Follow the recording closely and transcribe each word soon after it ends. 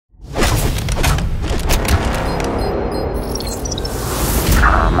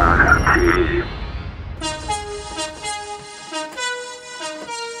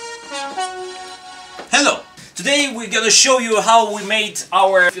gonna show you how we made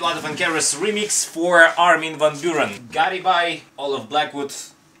our Olaf and Keras remix for Armin van Buuren Garibay, Olaf Blackwood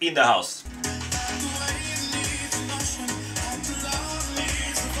in the house.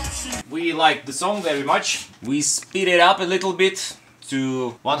 We like the song very much. We speed it up a little bit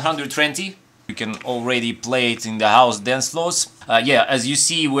to 120. You can already play it in the house dance floors. Yeah, as you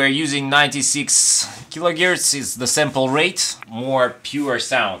see, we're using 96 kilohertz is the sample rate, more pure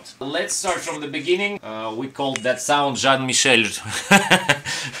sound. Let's start from the beginning. We call that sound Jean-Michel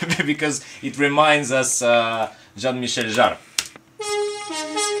because it reminds us Jean-Michel Jarre.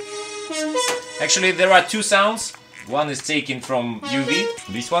 Actually, there are two sounds. One is taken from UV,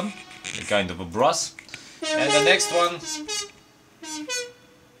 this one, a kind of a brass, and the next one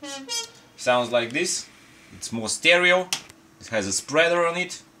sounds like this. It's more stereo. It has a spreader on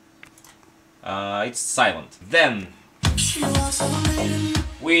it. It's silent. Then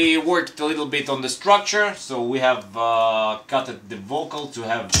we worked a little bit on the structure, so we have cut the vocal to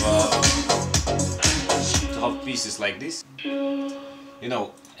have pieces like this. You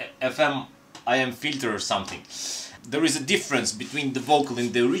know, FM IM filter or something. There is a difference between the vocal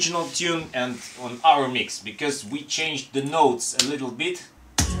in the original tune and on our mix, because we changed the notes a little bit.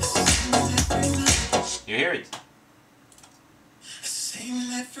 You hear it?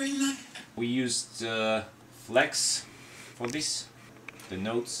 We used flex for this. The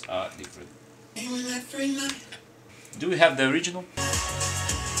notes are different. Do we have the original?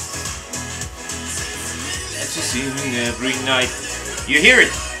 Let's just sing every night. You hear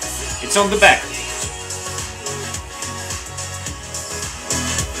it? It's on the back.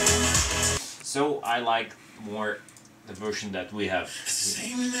 So I like more the version that we have.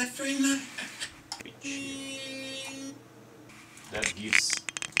 That gives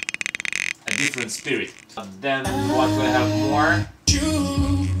a different spirit. And then what we have more,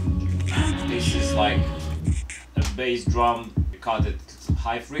 this is like a bass drum. We cut it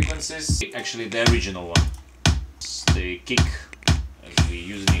high frequencies. Actually the original one. It's the kick, as we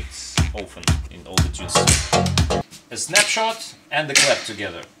use it often in all the tunes. A snapshot and the clap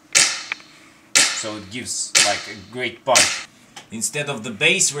together. So it gives like a great punch. Instead of the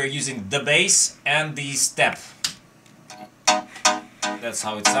bass, we're using the bass and the step. That's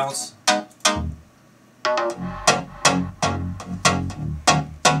how it sounds.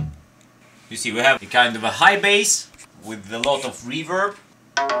 You see, we have a kind of a high bass with a lot of reverb,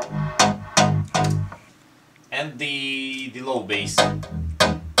 and the low bass.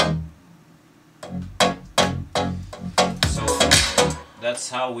 So that's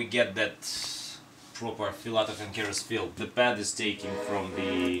how we get that proper Olaf and Keras feel. The pad is taken from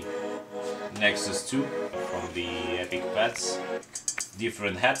the Nexus 2, from the Epic pads.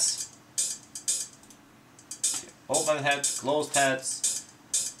 Different heads. Open heads, closed heads,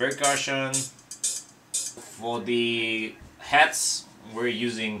 percussion. For the heads we're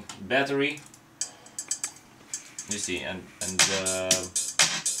using battery. You see, and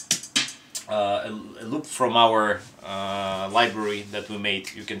a loop from our library that we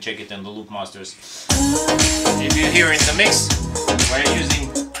made. You can check it in the Loop Masters. If you hear in the mix, we're using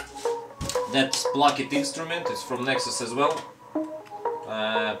that plucked instrument. It's from Nexus as well.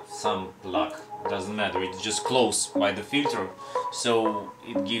 Some pluck, doesn't matter. It's just close by the filter, so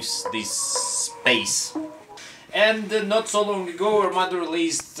it gives this space. And not so long ago, Armada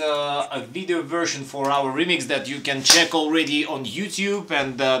released a video version for our remix that you can check already on YouTube,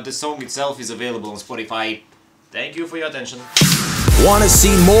 and the song itself is available on Spotify. Thank you for your attention. Want to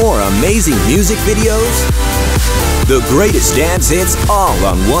see more amazing music videos? The greatest dance hits all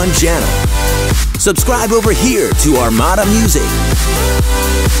on one channel. Subscribe over here to Armada Music.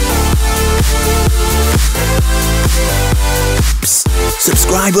 Psst,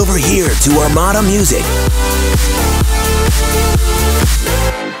 subscribe over here to Armada Music.